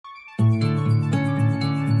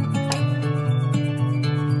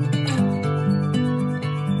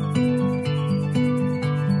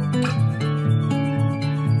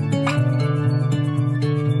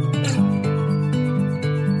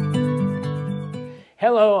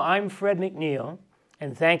Hello, I'm Fred McNeil,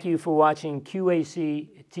 and thank you for watching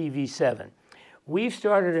QAC TV 7. We've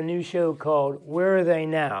started a new show called Where Are They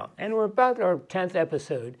Now? And we're about our 10th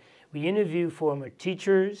episode. We interview former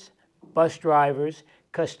teachers, bus drivers,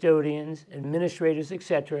 custodians, administrators,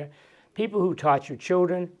 etc., people who taught your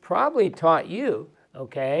children, probably taught you,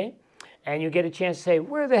 okay? And you get a chance to say,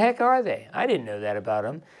 where the heck are they? I didn't know that about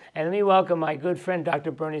them. And let me welcome my good friend,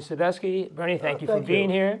 Dr. Bernie Sadusky. Bernie, thank you for being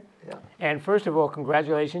here. Yeah. And first of all,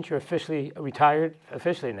 congratulations. You're officially retired,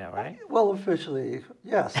 officially now, right? Well, officially,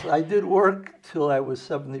 yes. I did work till I was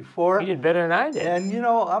 74. You did better than I did. And, you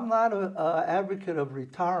know, I'm not an advocate of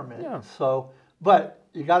retirement. No. So, but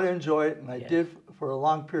you got to enjoy it, and I Yes. did for a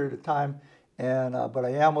long period of time. And but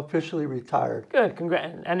I am officially retired. Good,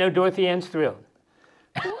 congrats. I know Dorothy Ann's thrilled.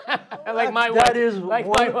 Like my wife. That is like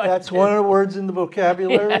one, my wife. That's one of the words in the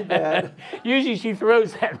vocabulary that. Usually she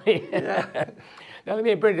throws at me. Yeah. Now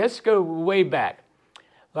let's go way back.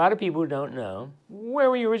 A lot of people don't know.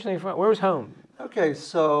 Where were you originally from? Where was home? Okay,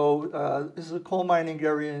 so this is a coal mining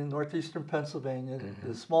area in northeastern Pennsylvania.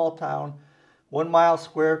 It's a small town, 1 mile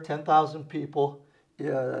square, 10,000 people.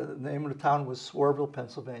 The name of the town was Swarville,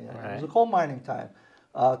 Pennsylvania. Right. It was a coal mining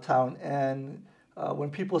town. And when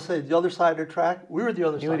people say the other side of the track, we were the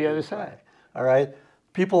other side. You were the other track. side. All right.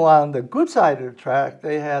 People on the good side of the track,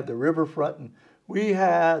 they had the riverfront, and we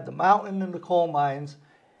had the mountain and the coal mines.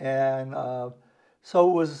 And so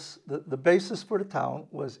it was the basis for the town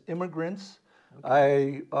was immigrants.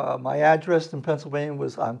 Okay. My address in Pennsylvania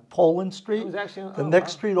was on Poland Street. It was actually, the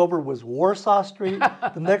next street over was Warsaw Street.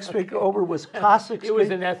 The next street over was Cossack Street. It was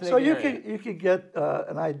an ethnic so you area. could get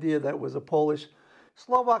an idea that it was a Polish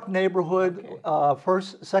Slovak neighborhood,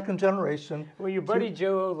 first, second generation. Well, your buddy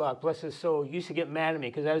Joe Olak, bless his soul, used to get mad at me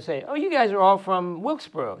because I would say, oh, you guys are all from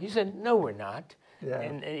Wilkesboro. He said, no, we're not. Yeah.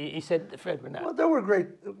 And he said, Fred, we're not. Well, there were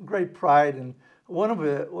great pride, and one of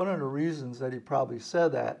the reasons that he probably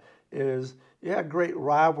said that is you had great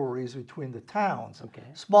rivalries between the towns. Okay.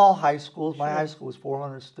 Small high schools. Sure. My high school was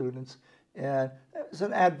 400 students, and it was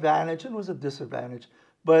an advantage and it was a disadvantage.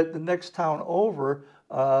 But the next town over,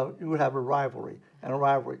 you would have a rivalry.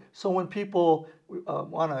 So when people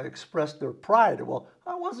want to express their pride, well,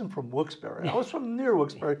 I wasn't from Wilkes-Barre. I was from near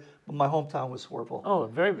Wilkes-Barre, but my hometown was Swarville. Oh,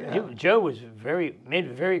 Joe was made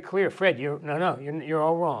it very clear. Fred, you're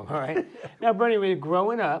all wrong. All right. Now, Bernie, when you were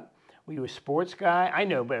growing up, were you a sports guy? I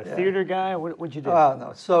know, but a theater guy. What'd you do?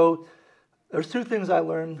 No. So there's two things I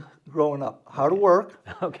learned growing up: how to work,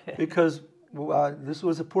 Okay. because this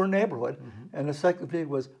was a poor neighborhood, and the second thing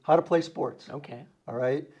was how to play sports. Okay. All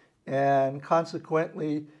right. And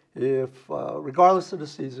consequently, if regardless of the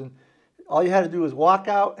season, all you had to do was walk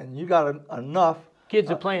out, and you got enough. Kids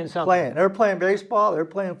are playing something. They're playing baseball, they're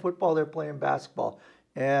playing football, they're playing basketball,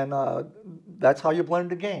 and that's how you blend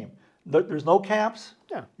the game. There's no camps.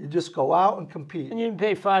 Yeah. You just go out and compete. And you didn't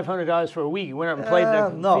pay $500 for a week. You went out and played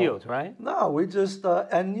in the fields, right? No, we just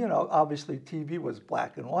and you know, obviously TV was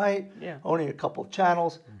black and white. Yeah. Only a couple of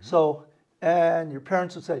channels. So, and your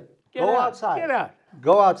parents would say, "Go outside. Get out.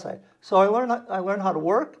 Go outside." So I learned how to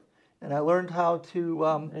work, and I learned how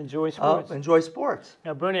to Enjoy sports. enjoy sports.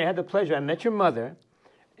 Now, Bernie, I had the pleasure. I met your mother.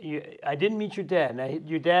 I didn't meet your dad. Now,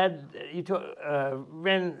 your dad,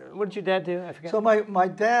 ran. What did your dad do? I forget. So my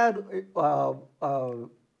dad,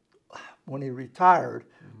 when he retired,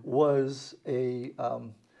 was a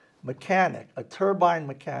mechanic, a turbine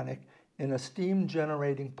mechanic in a steam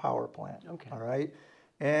generating power plant. Okay. All right.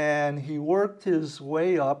 And he worked his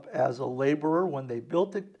way up as a laborer when they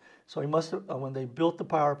built it. So he must have, when they built the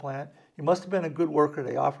power plant, he must have been a good worker.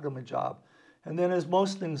 They offered him a job. And then, as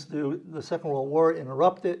most things do, the Second World War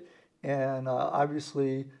interrupted, and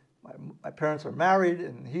obviously my parents are married,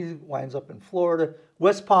 and he winds up in Florida,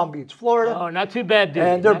 West Palm Beach, Florida. Oh, not too bad, dude.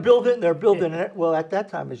 And they're building it. Well, at that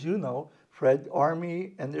time, as you know, Fred,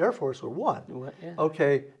 Army and the Air Force were one. Yeah.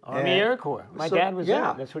 Okay. Army Air Corps. My dad was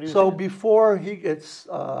there. That's what he was So doing. before he gets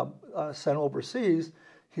sent overseas,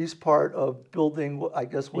 he's part of building, I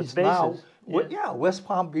guess, what's now, West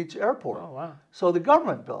Palm Beach Airport. Oh, wow. So the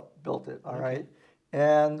government built it, all right?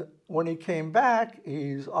 And when he came back,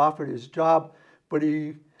 he's offered his job, but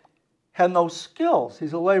he had no skills.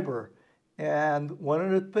 He's a laborer. And one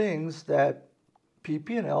of the things that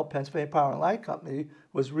PP&L, Pennsylvania Power and Light Company,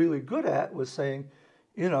 was really good at was saying,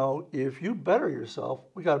 you know, if you better yourself,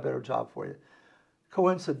 we got a better job for you.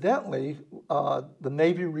 Coincidentally, the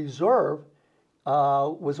Navy Reserve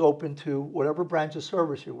was open to whatever branch of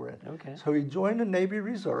service you were in. Okay. So he joined the Navy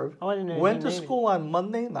Reserve, Oh, I didn't know he went was to in the school on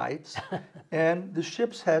Monday nights, and the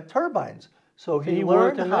ships had turbines. So he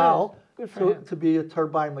worked learned on how those. Good for him. to be a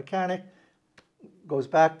turbine mechanic, goes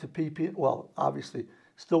back to PP, well, obviously,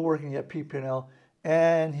 still working at PP&L,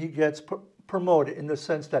 and he gets promoted in the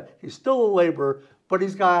sense that he's still a laborer, but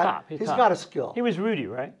he's got a skill. He was Rudy,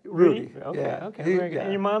 right? Rudy. Okay, yeah. okay. Very good. Yeah.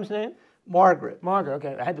 And your mom's name? Margaret. Margaret,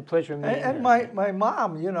 okay. I had the pleasure of meeting her. And my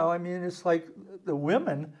mom, you know, I mean, it's like the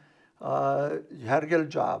women, you had to get a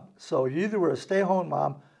job. So you either were a stay-at-home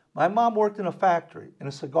mom. My mom worked in a factory, in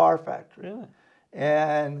a cigar factory. Really?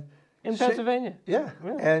 And in Pennsylvania? Yeah.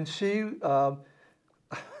 Really? And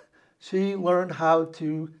she learned how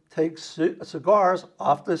to take cigars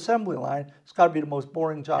off the assembly line. It's got to be the most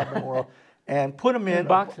boring job in the world. And put them in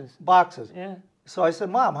boxes. Boxes. Yeah. So I said,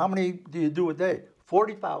 Mom, how many do you do a day?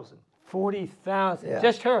 40,000. 40,000. Yeah.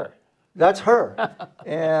 Just her. That's her.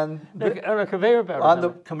 And on a conveyor belt. on the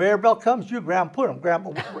conveyor belt comes you, Grandma, put them.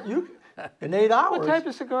 Grandma, you in 8 hours. What type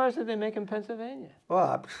of cigars did they make in Pennsylvania?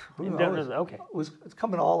 Well, who knows? Okay. It's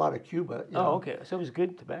coming all out of Cuba. You know. Okay. So it was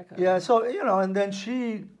good tobacco. Yeah. So you know, and then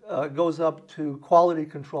she goes up to quality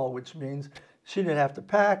control, which means she didn't have to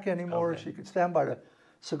pack anymore. Okay. She could stand by the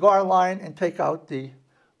cigar line and take out the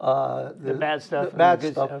bad stuff. The bad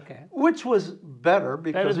stuff. Okay. Which was better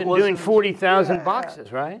because better than it wasn't doing 40,000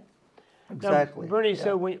 boxes, right? Exactly. Now, Bernie,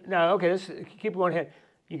 so let's keep going ahead.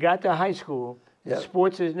 You got to high school. Yeah.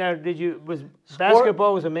 Sports is now.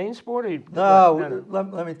 Basketball was a main sport? Or no.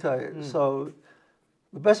 Let me tell you. So,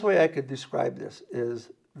 the best way I could describe this is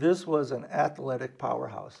this was an athletic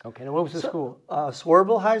powerhouse. Okay. Now, what was the school?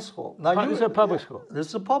 Swerville High School. Now, this is a public school. This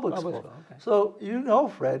is a public school. Okay. So you know,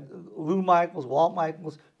 Fred, Lou Michaels, Walt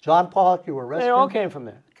Michaels, John Pollock, you were wrestling. They all came from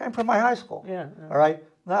there. Came from my high school. Yeah. All right.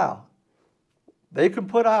 Now, they can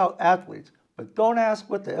put out athletes. But don't ask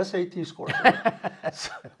what the SAT score is.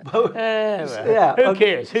 Who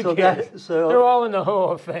cares? Who cares? They're all in the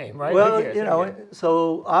Hall of Fame, right? Well, you know,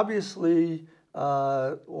 so obviously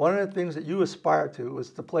one of the things that you aspire to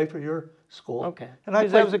was to play for your school. Okay.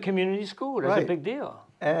 Because that was a community school. That's a big deal.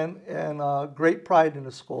 And great pride in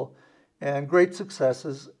the school and great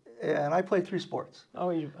successes. And I played 3 sports.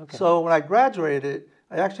 Oh, okay. So when I graduated,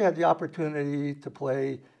 I actually had the opportunity to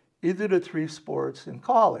play either of the 3 sports in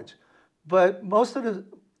college. But most of the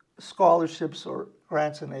scholarships or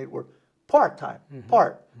grants and aid were part-time,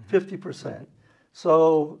 50%.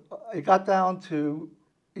 So it got down to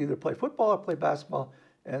either play football or play basketball,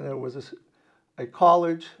 and there was a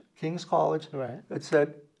college, King's College, that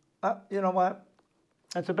said, you know what?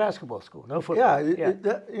 That's a basketball school, no football.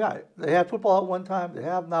 Yeah, they had football at one time, they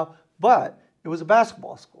have now, but it was a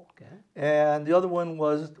basketball school. Okay. And the other one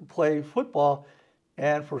was to play football,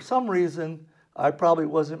 and for some reason, I probably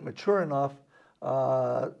wasn't mature enough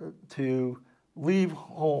to leave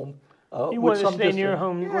home. You wanted to stay near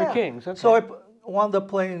home where Kings. Okay. So I wound up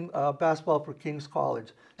playing basketball for King's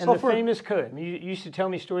College. And so famous coach. You used to tell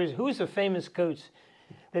me stories. Who's the famous coach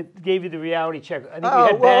that gave you the reality check? I think you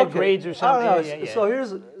had bad grades or something.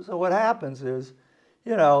 So what happens is,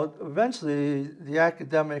 you know, eventually the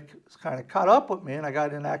academics kind of caught up with me, and I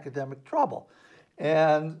got in academic trouble.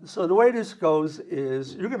 And so the way this goes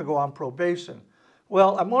is you're going to go on probation.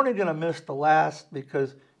 Well, I'm only going to miss the last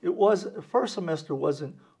because the first semester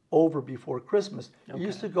wasn't over before Christmas. It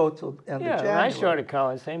used to go till end of January. Yeah, when I started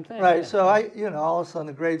college, same thing. Right, so all of a sudden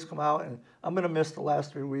the grades come out and I'm going to miss the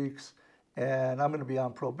last 3 weeks and I'm going to be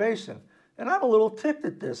on probation. And I'm a little ticked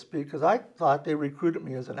at this because I thought they recruited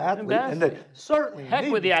me as an athlete, and they certainly Heck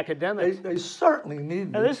with the academics. They certainly need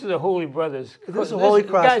me. Now this is a Holy Brothers. This is a Holy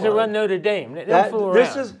Cross. Guys that run Notre Dame. They don't fool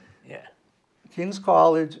around. King's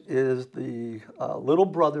College is the little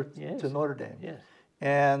brother to Notre Dame. Yes.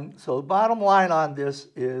 And so the bottom line on this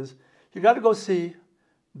is you got to go see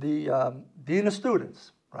the Dean of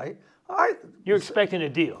Students, right? You're expecting a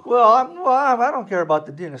deal. Well, I don't care about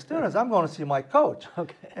the Dean of Students. I'm going to see my coach.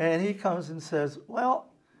 Okay. And he comes and says,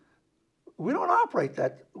 well, we don't operate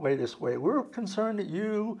this way. We're concerned that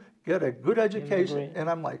you get a good education. And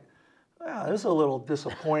I'm like, well, this is a little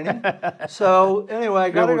disappointing. So anyway, I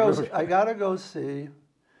gotta go see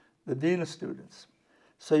the Dean of Students.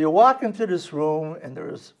 So you walk into this room and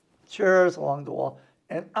there's chairs along the wall,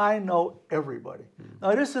 and I know everybody.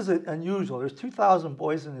 Now this is unusual. There's 2,000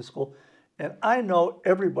 boys in this school, and I know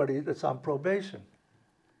everybody that's on probation.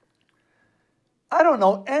 I don't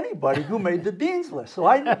know anybody who made the dean's list, so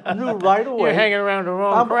I knew right away. You're hanging around the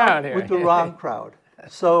wrong crowd here. With the wrong crowd.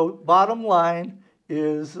 So bottom line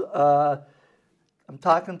is, I'm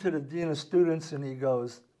talking to the Dean of Students, and he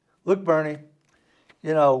goes, look, Bernie,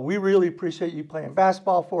 you know, we really appreciate you playing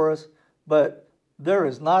basketball for us, but there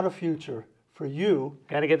is not a future for you.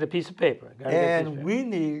 Got to get the piece of paper. And we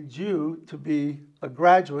need you to be a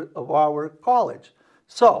graduate of our college.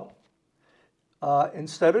 So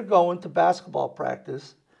instead of going to basketball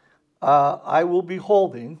practice, I will be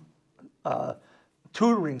holding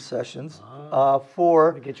tutoring sessions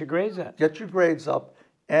for get your grades up. Get your grades up,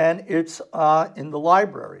 and it's in the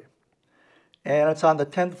library, and it's on the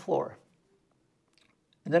 10th floor.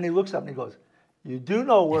 And then he looks up and he goes, "You do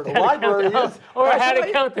know where the library is?" Or how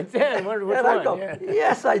to count to 10. Which one? I go,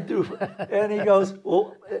 "Yes, I do." And he goes,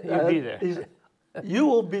 "Well, you'll be there. You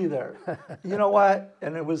will be there." You know what?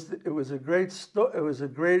 And it was a great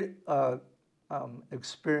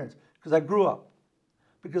experience because I grew up.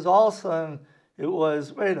 Because all of a sudden it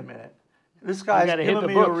was, wait a minute, this guy's giving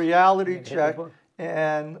me a reality check,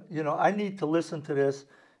 and I need to listen to this.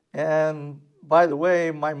 And by the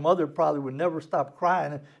way, my mother probably would never stop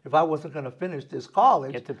crying if I wasn't going to finish this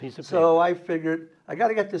college. Get the piece of paper. So I figured I got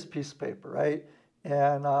to get this piece of paper, right?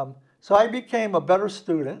 And so I became a better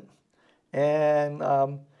student, and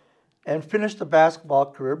finished a basketball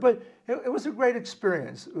career. But it was a great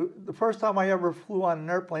experience. The first time I ever flew on an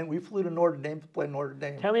airplane, we flew to Notre Dame to play Notre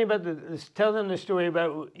Dame. Tell me about tell them the story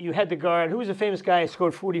about you had the guard. Who was the famous guy who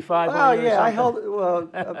scored 45? Oh yeah, I held.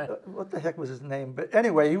 What the heck was his name? But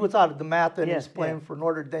anyway, he was out of DeMatha and he's playing for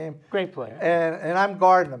Notre Dame. Great player. And I'm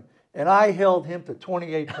guarding him. And I held him to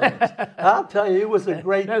 28 points. I'll tell you, it was a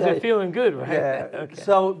great day. That was feeling good, right? Yeah. Okay.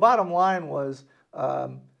 So bottom line was,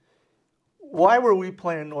 why were we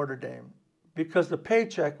playing Notre Dame? Because the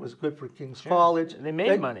paycheck was good for King's College. They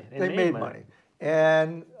made money. They made money.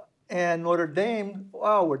 And Notre Dame,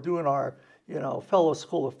 well, we're doing our fellow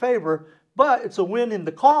school a favor, but it's a win in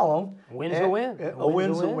the column. Win's a win. A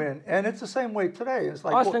win's a win. And it's the same way today. It's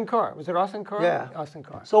like Austin Carr. Was it Austin Carr? Yeah. Austin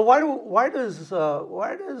Carr. So why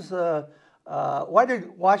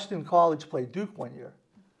did Washington College play Duke one year?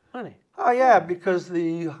 Money. Oh yeah, because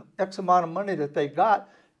the X amount of money that they got,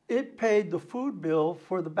 it paid the food bill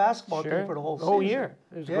for the basketball team for the whole season. Year.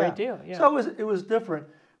 It was a great deal. Yeah. So it was different.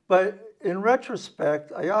 But in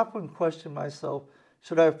retrospect, I often question myself,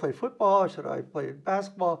 should I have played football or should I have played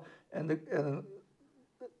basketball? And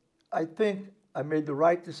I think I made the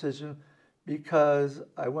right decision because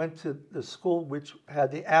I went to the school which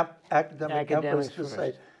had the academic emphasis to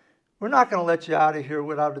say, we're not going to let you out of here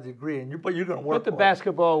without a degree, but you're going to work. Put the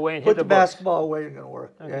basketball away and hit the books. Put the basketball away, you're going to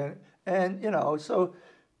work. Okay. And so,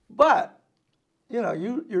 but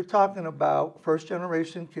you're talking about first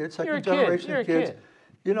generation kids, second generation kids.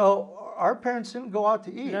 Our parents didn't go out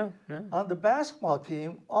to eat. No. On the basketball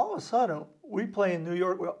team, all of a sudden we play in New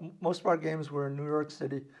York. Most of our games were in New York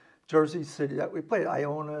City, Jersey City. That we played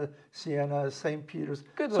Iona, Siena, St. Peter's.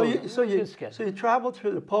 Good. So you travel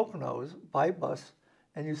through the Poconos by bus,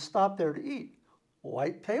 and you stop there to eat.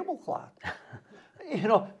 White tablecloth.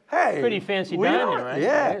 Hey, pretty fancy dining, right?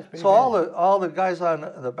 Yeah. So all the guys on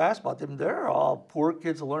the basketball team, they're all poor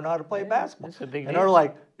kids who learn how to play basketball. That's a big deal. And they're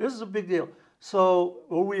like, this is a big deal. So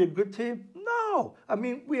were we a good team? No. I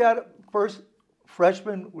mean, we had first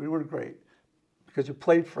freshmen, we were great because you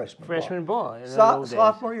played freshman ball.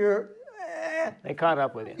 Sophomore year, they caught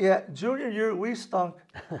up with you. Yeah, junior year we stunk.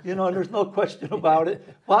 There's no question about it.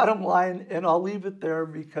 Bottom line, and I'll leave it there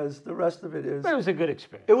because the rest of it is. But it was a good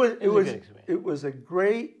experience. It was a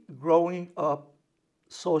great growing up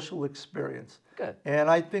social experience. Good. And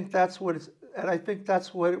I think that's what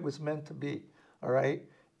it was meant to be. All right.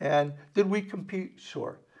 And did we compete?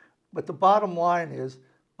 Sure. But the bottom line is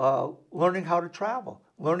learning how to travel,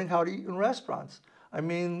 learning how to eat in restaurants. I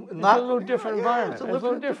mean, it's a little different environment. It's a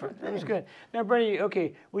little different. It was good. Now, Bernie,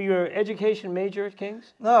 okay, were you an education major at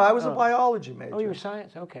King's? No, I was a biology major. Oh, you were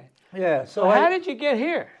science? Okay. Yeah. So how did you get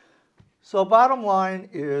here? So bottom line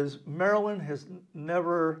is Maryland has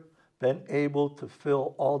never been able to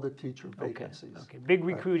fill all the teacher vacancies. Okay. Big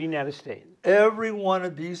recruiting out of state. Every one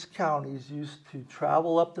of these counties used to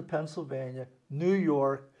travel up to Pennsylvania, New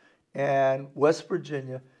York, and West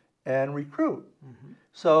Virginia and recruit. Mm-hmm.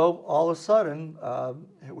 So all of a sudden,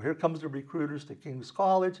 here comes the recruiters to King's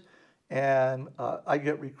College, and I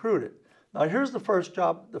get recruited. Now here's the first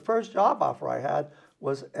job. The first job offer I had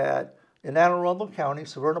was in Anne Arundel County,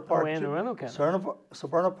 Severna Park.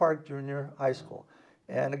 Severna Park Junior High School.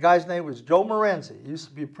 And the guy's name was Joe Morenzi. He used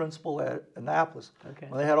to be a principal at Annapolis. Okay.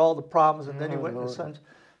 When they had all the problems, and then he went to the Sun.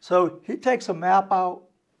 So he takes a map out,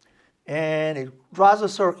 and he draws a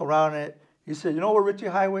circle around it. He said, "You know where Ritchie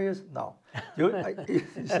Highway is?" No. He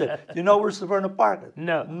said, "You know where Severna Park is?"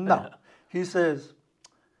 No. No. He says,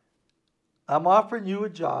 "I'm offering you a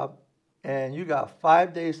job, and you got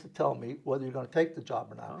 5 days to tell me whether you're going to take the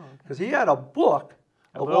job or not." Because he had a book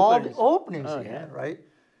of all the openings he had, right?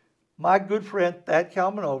 my good friend Thad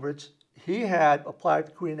Kalmanovich, he had applied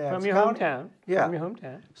to Queen Anne's From your County. hometown. Yeah. From your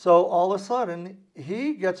hometown. So all of a sudden,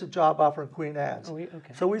 he gets a job offer in Queen Anne's. Oh,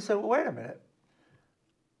 okay. So we said, well, wait a minute.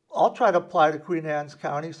 I'll try to apply to Queen Anne's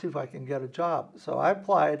County, see if I can get a job. So I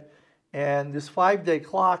applied, and this 5-day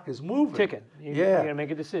clock is moving. Ticking. You're going to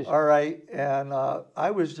make a decision. All right. And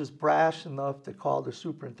I was just brash enough to call the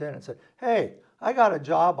superintendent and say, hey, I got a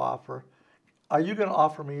job offer. Are you going to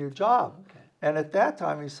offer me a job? Okay. And at that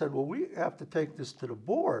time, he said, well, we have to take this to the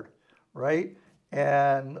board, right?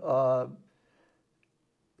 And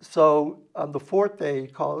so on the 4th day, he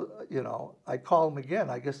called, I call him again.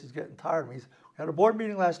 I guess he's getting tired of me. He's, we had a board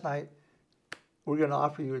meeting last night. We're going to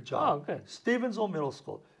offer you a job. Oh, good. Stevensville Middle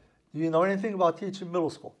School. Do you know anything about teaching middle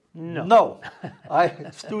school? No. No. I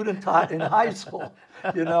student taught in high school,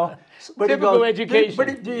 But Typical education.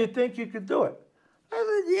 But do you think you could do it?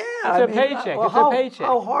 I said, yeah. It's a paycheck. It's a paycheck.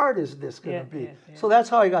 How hard is this going to be? Yeah. So that's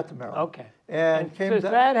how I got to Maryland. Okay. And came so to,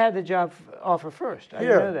 Thad had the job offer first. I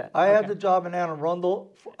didn't know that. I had the job in Anne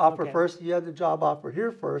Arundel offer first. He had the job offer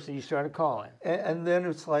here first. So you started calling. And then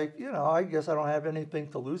it's like, I guess I don't have anything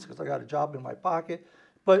to lose because I got a job in my pocket.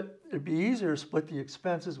 But it'd be easier to split the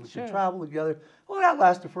expenses. We could travel together. Well, that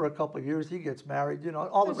lasted for a couple of years. He gets married,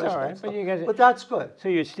 all the rest of that stuff. But that's good. So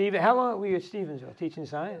you're at how long were you at Stevensville teaching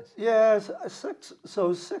science? Yes, 6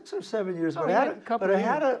 or 7 years. But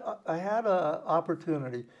I had an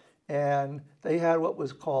opportunity, and they had what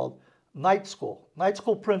was called night school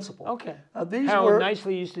principal. Okay. These Harold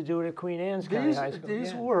Nicely used to do it at Queen Anne's County High School.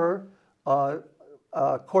 These were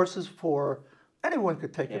courses for anyone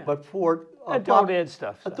could take it, but for adult ed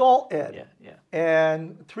stuff. Adult ed. Yeah.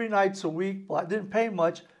 And 3 nights a week. Well, I didn't pay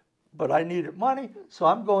much, but I needed money, so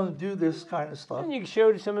I'm going to do this kind of stuff. And you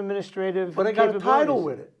showed some administrative But I got a title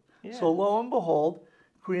with it. Yeah. So lo and behold,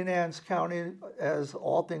 Queen Anne's County, as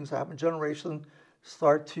all things happen, generation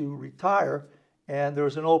start to retire, and there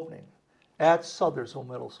was an opening at Sothersville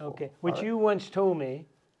Middle School. Okay, which you once told me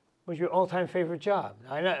was your all-time favorite job.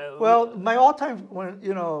 I know. Well, my all-time,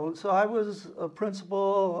 so I was a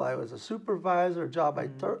principal, I was a supervisor, a job I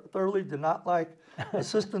thoroughly did not like,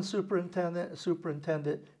 assistant superintendent, a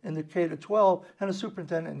superintendent in the K-12, and a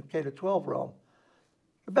superintendent in the K-12 realm.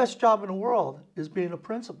 The best job in the world is being a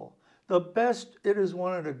principal. The best, it is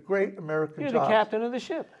one of the great American jobs. You're the captain of the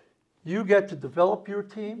ship. You get to develop your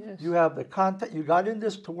team. Yes. You have the content. You got in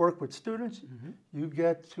this to work with students. You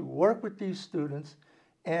get to work with these students.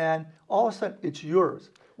 And all of a sudden, it's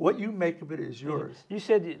yours. What you make of it is yours. You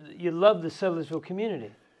said you love the Sothersville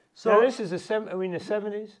community. So now, this is the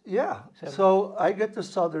 70s? Yeah. 70s. So I get to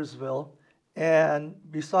Sothersville, and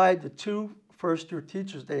beside the 2 first-year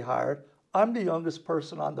teachers they hired, I'm the youngest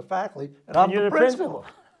person on the faculty, and I'm the principal.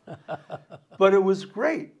 But it was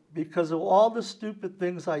great because of all the stupid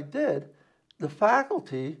things I did. The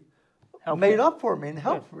faculty made up for me and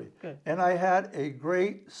helped me. Good. And I had a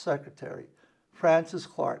great secretary, Frances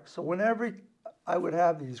Clark. So whenever I would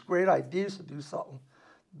have these great ideas to do something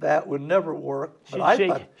that would never work,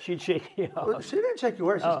 she'd shake you off. Well, she didn't shake you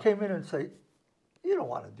off. She just came in and say, "You don't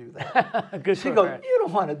want to do that." Good. She goes, "You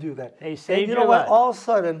don't want to do that." They saved you know what? All of a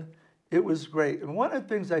sudden, it was great. And one of the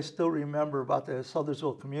things I still remember about the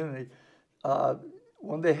Sothersville community,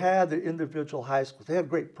 when they had the individual high schools, they had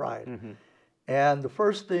great pride. And the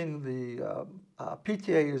first thing the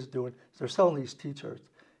PTA is doing is they're selling these T-shirts,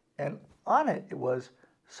 and on it, it was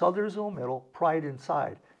Sothersville Middle, Pride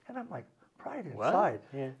Inside. And I'm like, pride inside?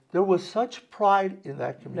 What? Yeah. There was such pride in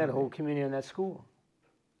that community. That whole community in that school.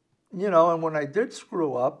 And when I did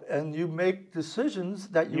screw up, and you make decisions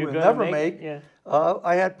that you would never make,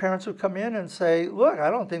 I had parents who come in and say, look,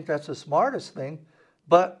 I don't think that's the smartest thing,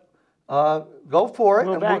 but go for it,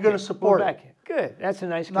 and we're going to support it. Good. That's a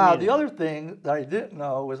nice community. Now, the other thing that I didn't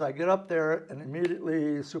know was I get up there, and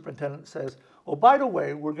immediately the superintendent says, oh, by the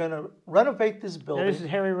way, we're going to renovate this building. Now, this is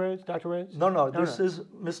Harry Rhodes, Dr. Rhodes? No, this is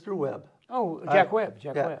Mr. Webb. Oh, Jack Webb.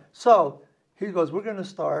 Webb. So he goes, we're going to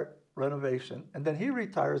start renovation. And then he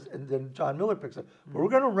retires, and then John Miller picks up. But we're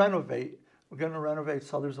going to renovate. We're going to renovate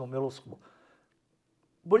Sothersville Middle School.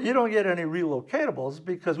 But you don't get any relocatables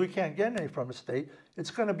because we can't get any from the state.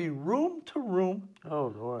 It's going to be room to room.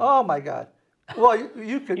 Oh, Lord. Oh, my God. Well,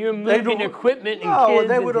 you could. You're moving equipment and kids. No,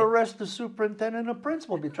 they would arrest the superintendent and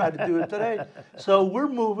principal if you tried to do it today. So we're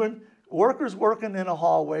moving, workers working in a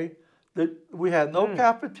hallway. We had no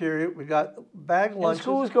cafeteria. We got bag lunches. And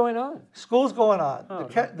school's going on. School's going on. Oh,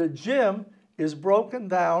 the gym is broken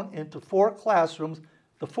down into 4 classrooms.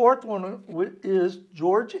 The 4th one is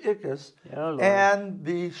George Ickes, and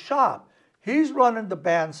the shop. He's running the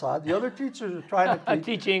bandsaw. The other teachers are trying to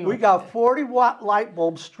teach. English. We got 40-watt light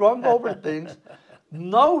bulbs strung over things.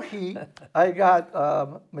 no heat. I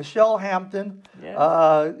got Michelle Hampton.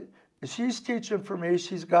 Yeah. She's teaching for me.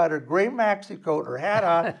 She's got her gray maxi coat, her hat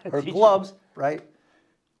on, her gloves, right?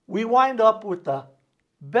 We wind up with the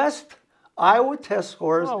best Iowa test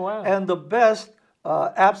scores and the best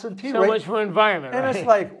absentee rate. So much for environment, and right? it's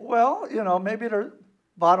like, well, you know, maybe the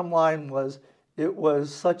bottom line was it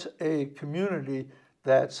was such a community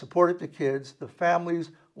that supported the kids. The families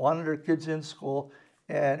wanted their kids in school,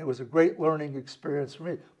 and it was a great learning experience for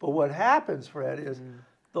me. But what happens, Fred, is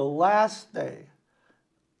the last day,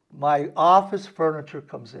 my office furniture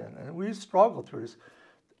comes in, and we struggled through this.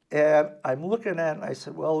 And I'm looking at it, and I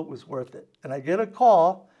said, well, it was worth it. And I get a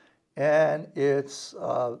call, and it's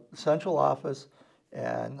central office,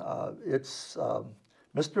 and it's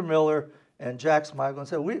Mr. Miller and Jack Smigel, and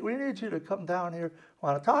said, we need you to come down here. I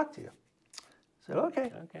want to talk to you. I said,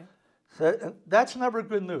 okay. Okay. So, that's never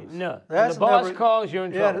good news. No. That's When the boss calls, you're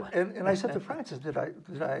in trouble. And I said to Frances,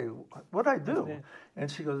 what did I do?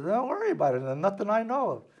 And she goes, don't worry about it. And nothing I know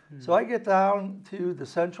of. So I get down to the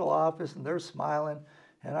central office, and they're smiling.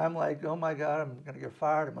 And I'm like, oh my God, I'm going to get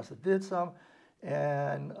fired. I must have did some.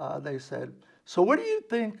 And they said, so what do you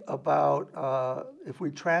think about if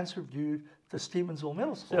we transferred you to Stevensville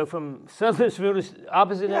Middle School? So from Sudlersville to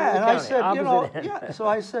opposite end of the and county. I said, Opposite end. So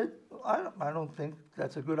I said, I don't think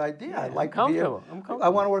that's a good idea. I'd like I'm to be comfortable. I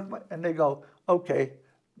want to work. And they go, okay,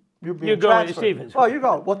 you're being You're going to transferred. Stevensville. Oh, you're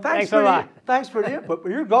going. Well, thanks for the input,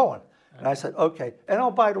 but you're going. And I said, okay. And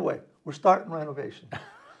oh, by the way, we're starting renovation.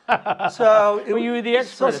 So you were the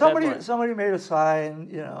expert. So somebody made a sign,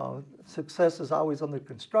 you know, success is always under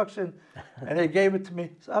construction, and they gave it to me.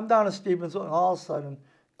 So I'm down at Stevensville, and all of a sudden,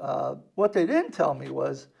 what they didn't tell me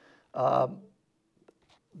was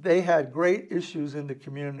they had great issues in the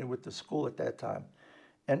community with the school at that time,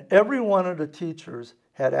 and every one of the teachers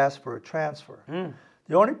had asked for a transfer.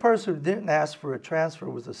 The only person who didn't ask for a transfer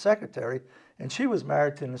was the secretary, and she was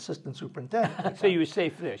married to an assistant superintendent. So you were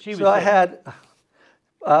safe there. I had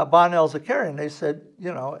Bonnell Zakarian. They said,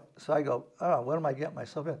 you know, so I go, oh, what am I getting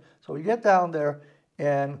myself in? So we get down there,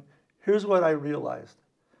 and here's what I realized.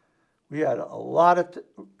 We had a lot of,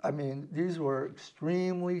 these were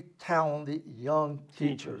extremely talented young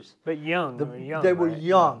teachers. But young, they were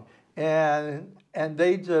young, and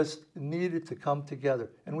they just needed to come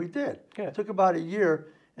together, and we did. Good. It took about a year,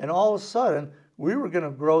 and all of a sudden, we were going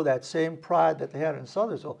to grow that same pride that they had in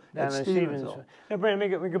Sothersville at Stevensville. Now,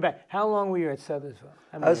 Brandon, let me go back. How long were you at Sothersville?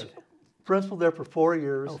 I was principal there for 4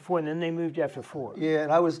 years. Oh, 4, and then they moved you after 4. Yeah,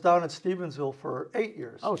 and I was down at Stevensville for 8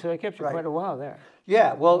 years. Oh, so they kept you quite a while there.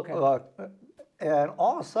 Yeah, well, and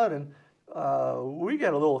all of a sudden, we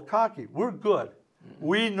get a little cocky. We're good.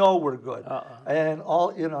 We know we're good. And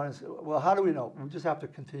all, you know, well, how do we know? We just have to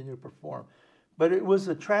continue to perform. But it was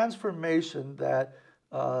a transformation that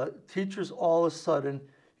teachers all of a sudden,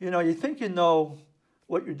 you know, you think you know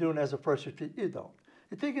what you're doing as a first year teacher. You don't.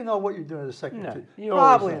 You think you know what you're doing as a second year teacher.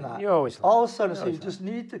 Probably not. You always all of a sudden, so you just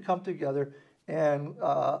need to come together. And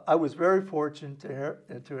I was very fortunate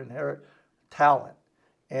to inherit talent.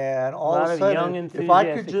 And all of a sudden, if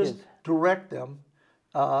I could just direct them,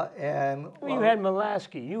 and well, you had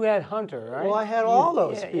Mulaski, you had Hunter, right? Well, I had all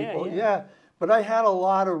those people, yeah. But I had a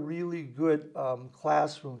lot of really good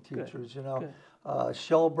classroom teachers, you know.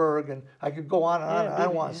 Shellberg, and I could go on and on. I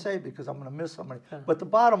don't want to say because I'm going to miss somebody. But the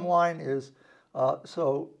bottom line is,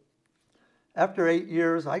 so after 8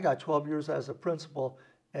 years, I got 12 years as a principal,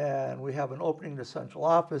 and we have an opening in the central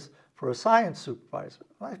office for a science supervisor.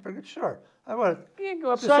 I figured, sure, I want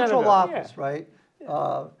go up to central office, right?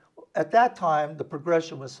 At that time, the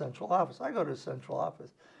progression was central office. I go to the central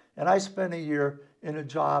office, and I spent a year in a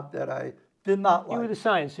job that I did not like. You were the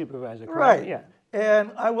science supervisor, correct? Right. Yeah.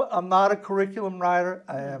 And I'm not a curriculum writer.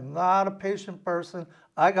 I am not a patient person.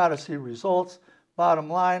 I got to see results. Bottom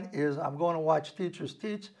line is I'm going to watch teachers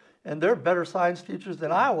teach, and they're better science teachers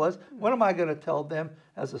than I was. What am I going to tell them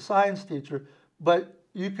as a science teacher? But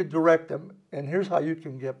you could direct them, and here's how you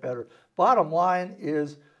can get better. Bottom line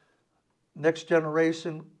is next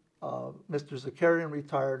generation, Mr. Zakarian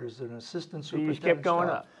retired as an assistant superintendent. You just kept going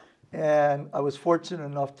up. And I was fortunate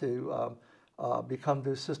enough to become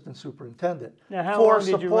the assistant superintendent now, how for long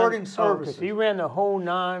did supporting you services. So you ran the whole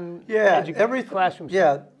everything classroom.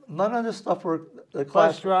 Yeah, none of this stuff were the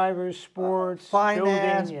bus drivers, sports,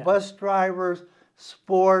 finance, building, bus drivers,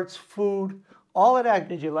 sports, food, all of that.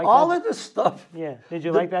 Did you like all that? of this stuff? Yeah. Did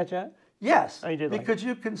you like that job? Yes. Oh, you did because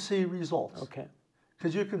you can see results. Okay.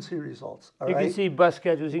 Because you can see results. You can see bus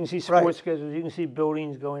schedules, you can see sports schedules, you can see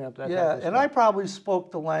buildings going up. That type of and stuff. I probably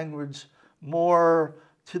spoke the language more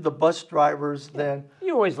to the bus drivers than...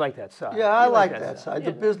 You always like that side. Yeah, I like that side,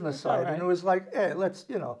 the business side. Right. And it was like, hey, let's,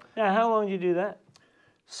 you know... Now, how long did you do that?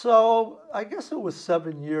 So I guess it was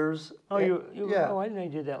 7 years. Oh, yeah. Oh, I didn't know you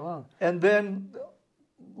did that long. And then,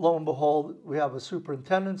 lo and behold, we have a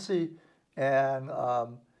superintendency, and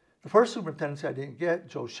the first superintendency I didn't get.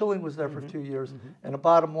 Joe Schilling was there for 2 years, and the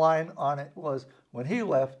bottom line on it was when he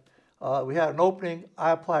left, we had an opening.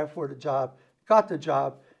 I applied for the job, got the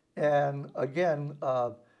job, and again,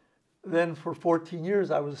 then for 14 years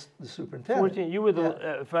I was the superintendent. 14. You were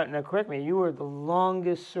the now correct me. You were the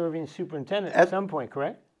longest serving superintendent at some point,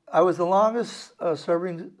 correct? I was the longest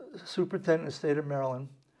serving superintendent in the state of Maryland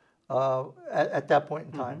at that point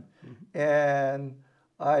in time, and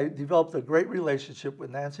I developed a great relationship with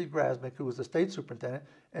Nancy Grasmick, who was the state superintendent,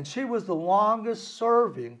 and she was the longest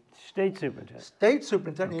serving state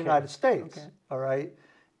superintendent in the United States. Okay. All right,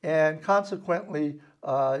 and consequently,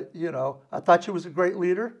 you know, I thought she was a great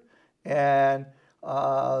leader, and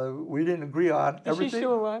we didn't agree on everything. Is she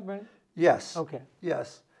still alive, Brent? Yes. Okay.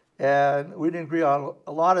 Yes, and we didn't agree on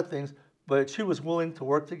a lot of things, but she was willing to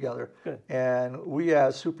work together. Good. And we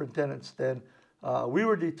as superintendents then, we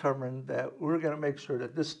were determined that we were going to make sure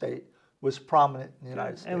that this state was prominent in the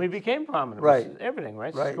United States. And we became prominent. Right. With everything,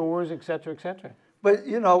 right? Right. Scores, et cetera, et cetera. But,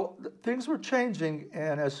 you know, things were changing,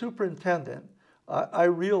 and as superintendent, I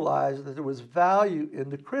realized that there was value in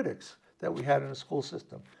the critics that we had in the school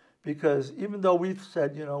system. Because even though we've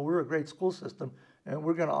said, you know, we're a great school system and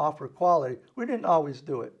we're going to offer quality, we didn't always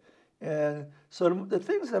do it. And so the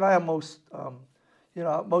things that I am most, you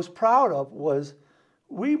know, most proud of was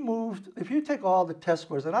we moved. If you take all the test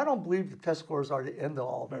scores, and I don't believe the test scores are the end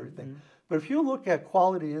all of everything, but if you look at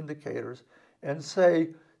quality indicators and say,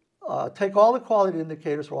 take all the quality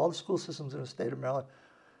indicators for all the school systems in the state of Maryland,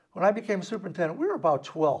 when I became superintendent, we were about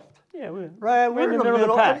 12th. Yeah, we're in the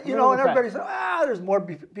middle, and, you know, and everybody said, there's more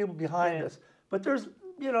people behind us, but there's,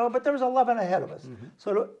 you know, but there was 11 ahead of us.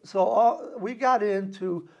 So we got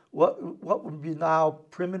into what would be now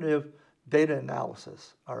primitive data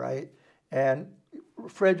analysis. All right, and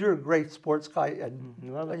Fred, you're a great sports guy, and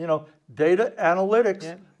you know, data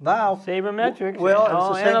analytics now. Sabermetrics. Well,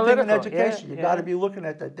 it's the same thing in education. Yeah, you got to be looking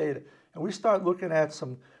at that data, and we start looking at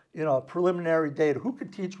some, you know, preliminary data. Who can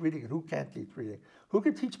teach reading and who can't teach reading? Who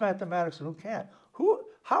can teach mathematics and who can't?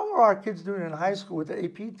 How are our kids doing in high school with the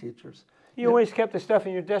AP teachers? You always kept the stuff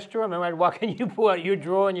in your desk drawer. Remember, I'd walk in, you pull out your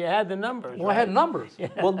drawer, and you had the numbers. Well, right? I had numbers.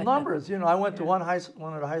 Well, numbers. You know, I went to one of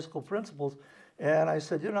the high school principals, and I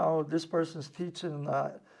said, you know, this person's teaching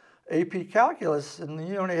AP calculus, and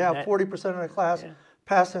you only have 40% of the class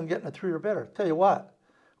passing and getting a 3 or better. Tell you what,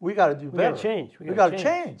 we got to do better. We got to change. We got to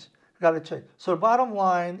change. We got to change. So the bottom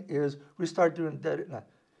line is, we start doing data.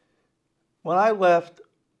 When I left,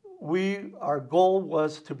 our goal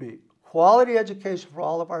was to be quality education for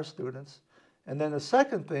all of our students, and then the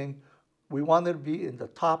second thing, we wanted to be in the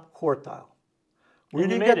top quartile. We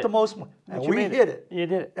didn't get the most money, and we hit it. You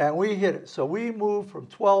did it. And we hit it. So we moved from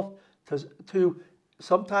 12th to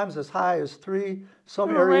sometimes as high as 3, some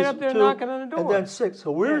areas right up there 2, knocking on the door. and then 6.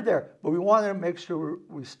 So we were there, but we wanted to make sure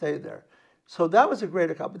we stayed there. So that was a great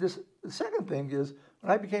accomplishment. The second thing is,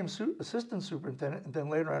 when I became assistant superintendent and then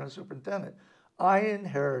later on a superintendent, I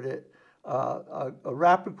inherited a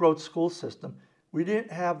rapid growth school system. We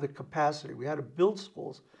didn't have the capacity. We had to build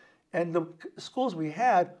schools, and the schools we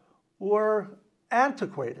had were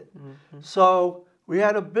antiquated. So we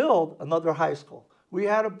had to build another high school. We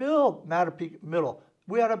had to build Mattapique Middle.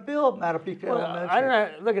 We had to build Mattapique Elementary. I don't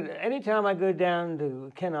know. Look at it. Anytime I go down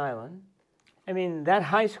to Kent Island, I mean, that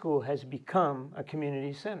high school has become a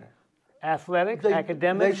community center. Athletics,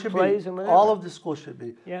 academics, plays, and whatever. All of the schools should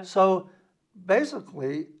be. Yeah. So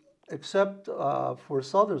basically, except for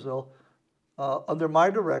Sothersville, under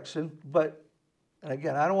my direction, but, and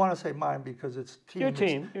again, I don't want to say mine because it's team. Your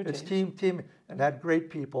team. It's team, and had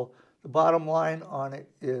great people. The bottom line on it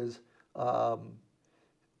is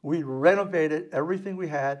we renovated everything we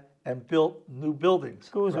had and built new buildings.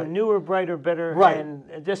 Schools were newer, brighter, better,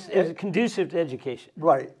 and just as conducive to education.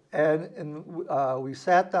 Right, and we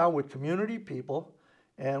sat down with community people,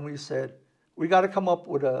 and we said, we got to come up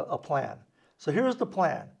with a plan. So here's the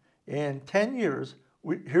plan. In 10 years,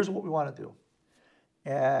 here's what we want to do.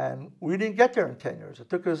 And we didn't get there in 10 years. It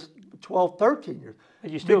took us 12, 13 years.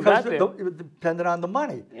 But you still got there. It depended on the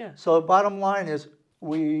money. Yeah. So the bottom line is,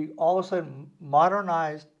 we all of a sudden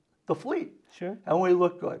modernized the fleet. Sure. And we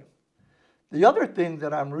look good. The other thing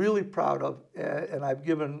that I'm really proud of, and I've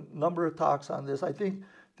given a number of talks on this, I think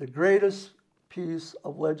the greatest piece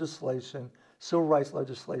of legislation, civil rights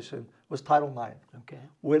legislation, was Title IX. Okay.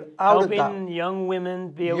 Without a doubt. Helping young women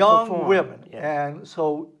be able to perform. Young women. Yes. And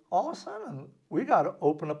so all of a sudden, we got to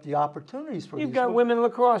open up the opportunities for You've got women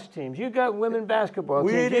lacrosse teams. You've got women basketball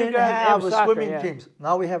teams. We didn't have swimming teams.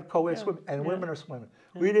 Now we have co-ed swimming, and women are swimming.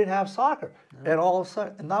 We didn't have soccer. And all of a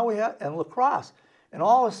sudden, and now we have, and lacrosse. And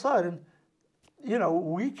all of a sudden, you know,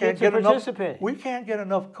 we can't get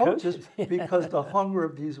enough coaches because the hunger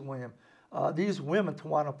of these women to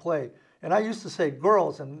want to play. And I used to say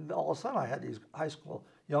girls, and all of a sudden I had these high school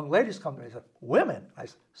young ladies come to me and say, women. I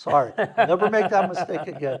said, sorry, never make that mistake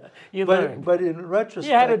again. But in retrospect.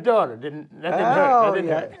 You had a daughter, that didn't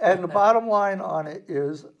hurt. And the bottom line on it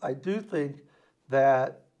is, I do think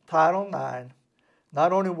that Title IX,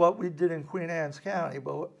 not only what we did in Queen Anne's County,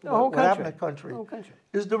 but what happened in the country,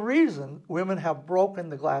 is the reason women have broken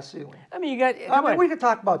the glass ceiling. I mean, you got. We could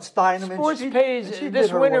talk about Steinemann. Sports page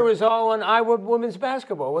this winter was all on Iowa women's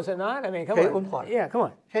basketball, was it not? I mean, come Caitlin on. Clark. Yeah, come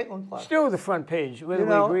on. Caitlin Clark. Still the front page, whether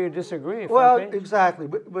we agree or disagree. Well, exactly.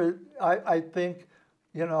 But I think,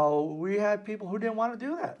 you know, we had people who didn't want to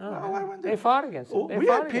do that. They fought against it. We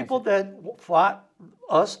had people that fought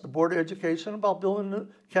us, the Board of Education, about building the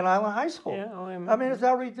Kent Island High School. Yeah, I mean, is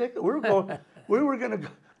that ridiculous? We were going to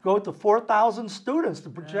go to 4,000 students. The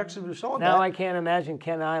projections were showing now that. I can't imagine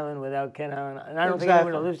Kent Island without Kent Island. And I don't think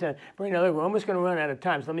anyone lives there. Brenda, look, we're almost going to run out of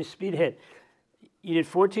time, so let me speed ahead. You did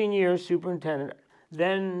 14 years superintendent.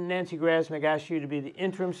 Then Nancy Grasmick asked you to be the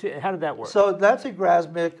interim. How did that work? So Nancy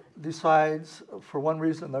Grasmick decides, for one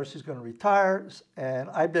reason or another, she's going to retire. And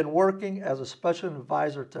I've been working as a special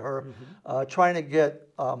advisor to her, trying to get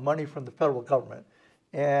money from the federal government.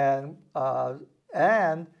 And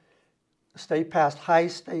the state passed high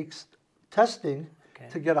stakes testing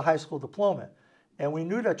to get a high school diploma. And we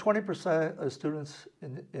knew that 20% of students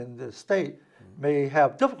in the state may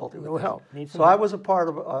have difficulty with this. So I was a part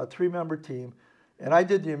of a 3-member team. And I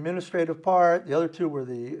did the administrative part. The other 2 were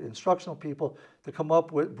the instructional people to come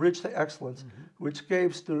up with Bridge to Excellence, which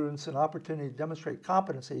gave students an opportunity to demonstrate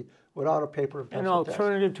competency without a paper and pencil test. An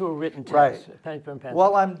alternative to a written test. Right. Paper and pencil.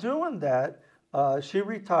 While I'm doing that, she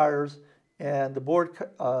retires, and the board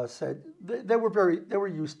said they were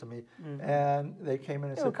used to me, and they came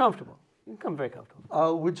in and said, "They were comfortable. You become very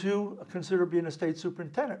comfortable. Would you consider being a state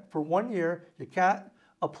superintendent for 1 year? You can't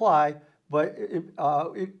apply." But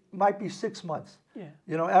it might be 6 months. Yeah.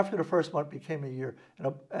 You know, after the first month became a year.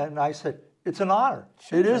 And I said, it's an honor.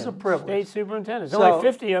 It is a privilege. State superintendent. There's only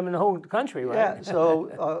 50 of them in the whole country, right? Yeah,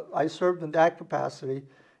 so I served in that capacity.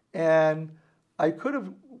 And I could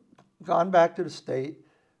have gone back to the state,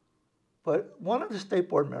 but one of the state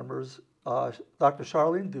board members, Dr.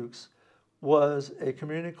 Charlene Dukes, was a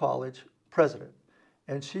community college president.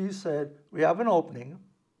 And she said, we have an opening.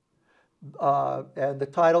 And the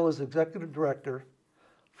title is Executive Director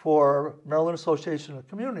for Maryland Association of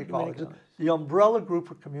Community Colleges, the umbrella group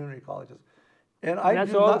for community colleges. And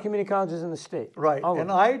that's all the community colleges in the state. Right.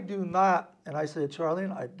 And I do not, and I said,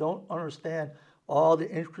 Charlene, I don't understand all the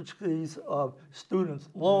intricacies of students'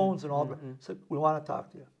 loans and all that. So we want to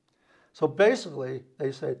talk to you. So basically,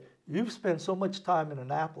 they said, you've spent so much time in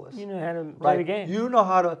Annapolis. You know how to play the game. You know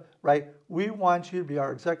how to, we want you to be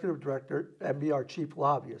our executive director and be our chief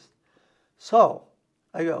lobbyist. So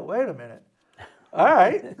I go, wait a minute. All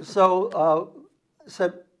right. So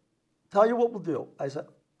said, tell you what we'll do. I said,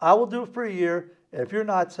 I will do it for a year. And if you're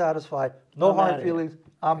not satisfied, no hard feelings,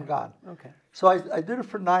 I'm gone. Okay. So I did it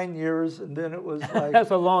for 9 years, and then it was like... That's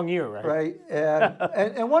a long year, right? Right.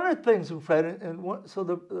 And one of the things, Fred, so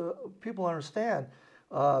the people understand,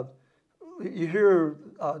 you hear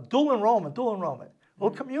dual enrollment. Well,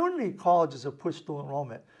 community colleges have pushed dual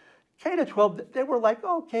enrollment. K-12, they were like,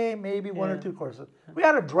 okay, maybe 1 or 2 courses. We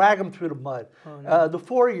had to drag them through the mud. The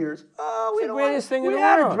 4 years, we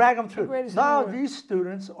had to drag them through. Now these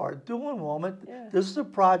students are dual enrollment. Yeah. This is a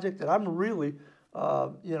project that I'm really,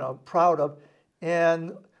 proud of.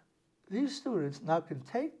 And these students now can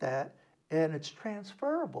take that, and it's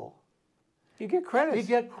transferable. You get credits. You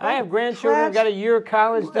get credit. I have grandchildren who got a year of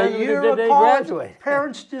college done the day they graduate.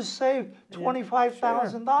 Parents just saved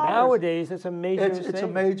 $25,000. Sure. Nowadays, it's a major thing. It's a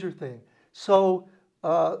major thing. So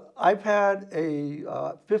I've had a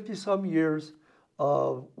 50-some years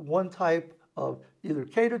of one type of either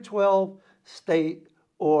K-12, state,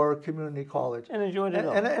 or community college. And enjoyed it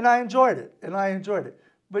all. And I enjoyed it.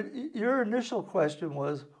 But your initial question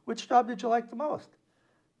was, which job did you like the most?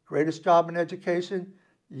 Greatest job in education,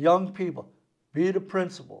 young people. Be the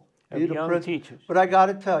principal. Be the young teachers. But I got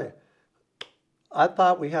to tell you, I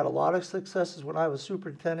thought we had a lot of successes when I was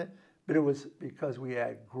superintendent, but it was because we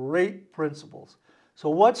had great principals. So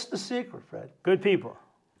what's the secret, Fred? Good people.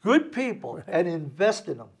 Good people, and invest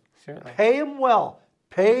in them. Certainly. Pay them well.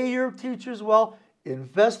 Pay your teachers well.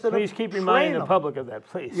 Invest in them. Please keep reminding the public of that,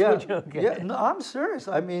 please. Yeah, no, I'm serious.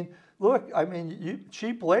 I mean, look,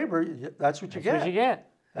 cheap labor, that's what you get. That's what you get.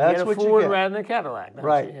 That's you what get a Ford you get. rather than a Cadillac.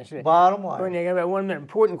 Right. Bottom line. Bernie, I got about 1 minute.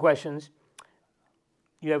 Important questions.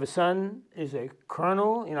 You have a son, is a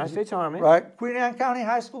colonel, United States Army. Right. Queen Anne County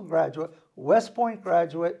High School graduate, West Point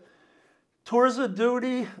graduate, tours of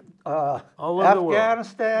duty, All over the world.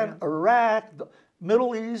 Afghanistan, Iraq, the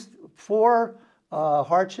Middle East, 4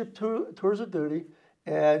 hardship tours of duty,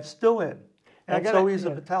 and still in. And so he's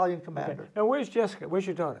a battalion commander. Okay. Now, where's Jessica? Where's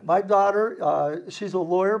your daughter? My daughter, she's a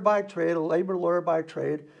lawyer by trade, a labor lawyer by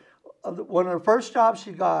trade. One of the first jobs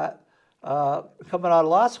she got coming out of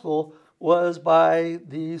law school was by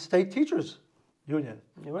the state teachers union,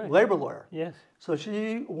 labor lawyer. Yes. So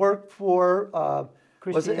she worked for,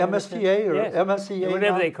 was it MSTA or MSCA?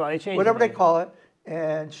 Whatever they call it. They changed whatever the they call it.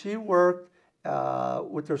 And she worked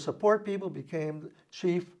with their support people, became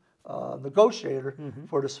chief negotiator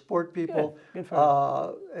for the support people. Good for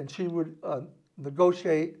her. And she would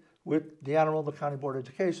negotiate with the Anne Arundel County Board of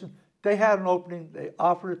Education. They had an opening. They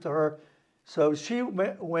offered it to her. So she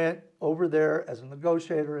went over there as a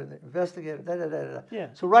negotiator and investigator. Yeah.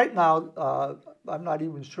 So right now, I'm not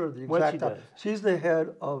even sure the exact time. Does. She's the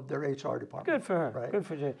head of their HR department. Good for her. Right? Good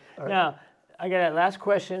for her. Right. Now, I got that last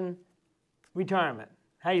question. Retirement.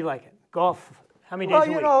 How do you like it? Golf. How many days Well, a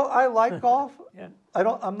week? you know, I like golf. Yeah.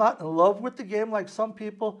 I'm not in love with the game like some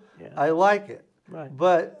people. Yeah. I like it. Right.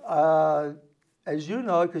 But as you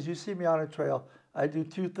know, because you see me on a trail, I do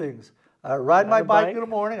 2 things. I ride my bike in the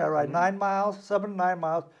morning. I ride 9 miles, 7 to 9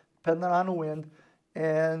 miles, depending on the wind.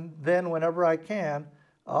 And then whenever I can,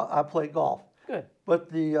 I play golf. Good.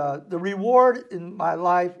 But the reward in my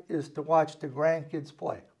life is to watch the grandkids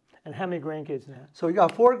play. And how many grandkids now? So we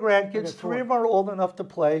got 4 grandkids. 4. 3 of them are old enough to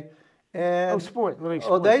play. And sport.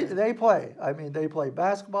 they play. I mean, they play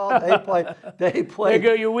basketball. They play. There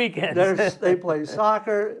go your weekends. They play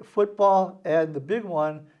soccer, football, and the big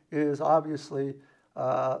one is obviously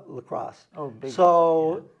lacrosse. Oh, big.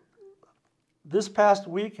 So this past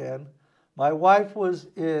weekend, my wife was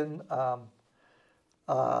in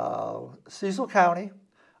Cecil County.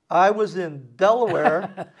 I was in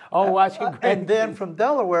Delaware. Watching grandkids. And then from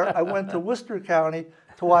Delaware, I went to Worcester County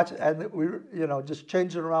to watch, and we, just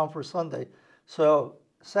changed it around for Sunday. So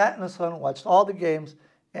sat in the sun, watched all the games,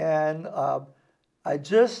 and I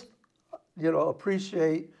just,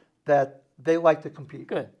 appreciate that they like to compete.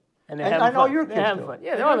 Good. And I know your kids having do. fun.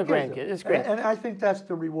 Yeah, they're all the grandkids. It's great. And I think that's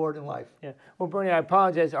the reward in life. Yeah. Well, Bernie, I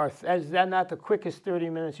apologize. Is that not the quickest 30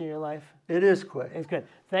 minutes of your life? It is quick. It's good.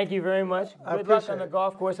 Thank you very much. Good luck on the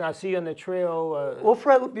golf course, and I'll see you on the trail. Well,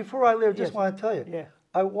 Fred, before I leave, I just want to tell you. Yeah.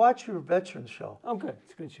 I watched your veterans show. Oh, good.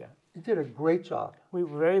 It's a good show. You did a great job. We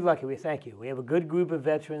were very lucky. We thank you. We have a good group of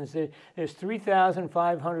veterans. There's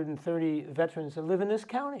 3,530 veterans that live in this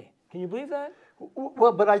county. Can you believe that?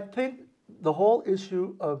 Well, but I think the whole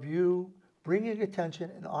issue of you bringing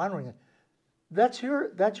attention and honoring it, that's your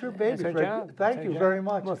baby, That's our Fred. job. Thank you very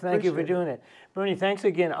much. Well, thank you for doing it. Bernie, thanks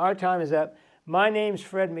again. Our time is up. My name's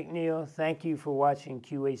Fred McNeil. Thank you for watching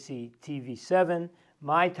QAC TV 7.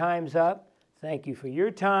 My time's up. Thank you for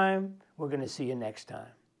your time. We're going to see you next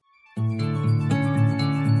time.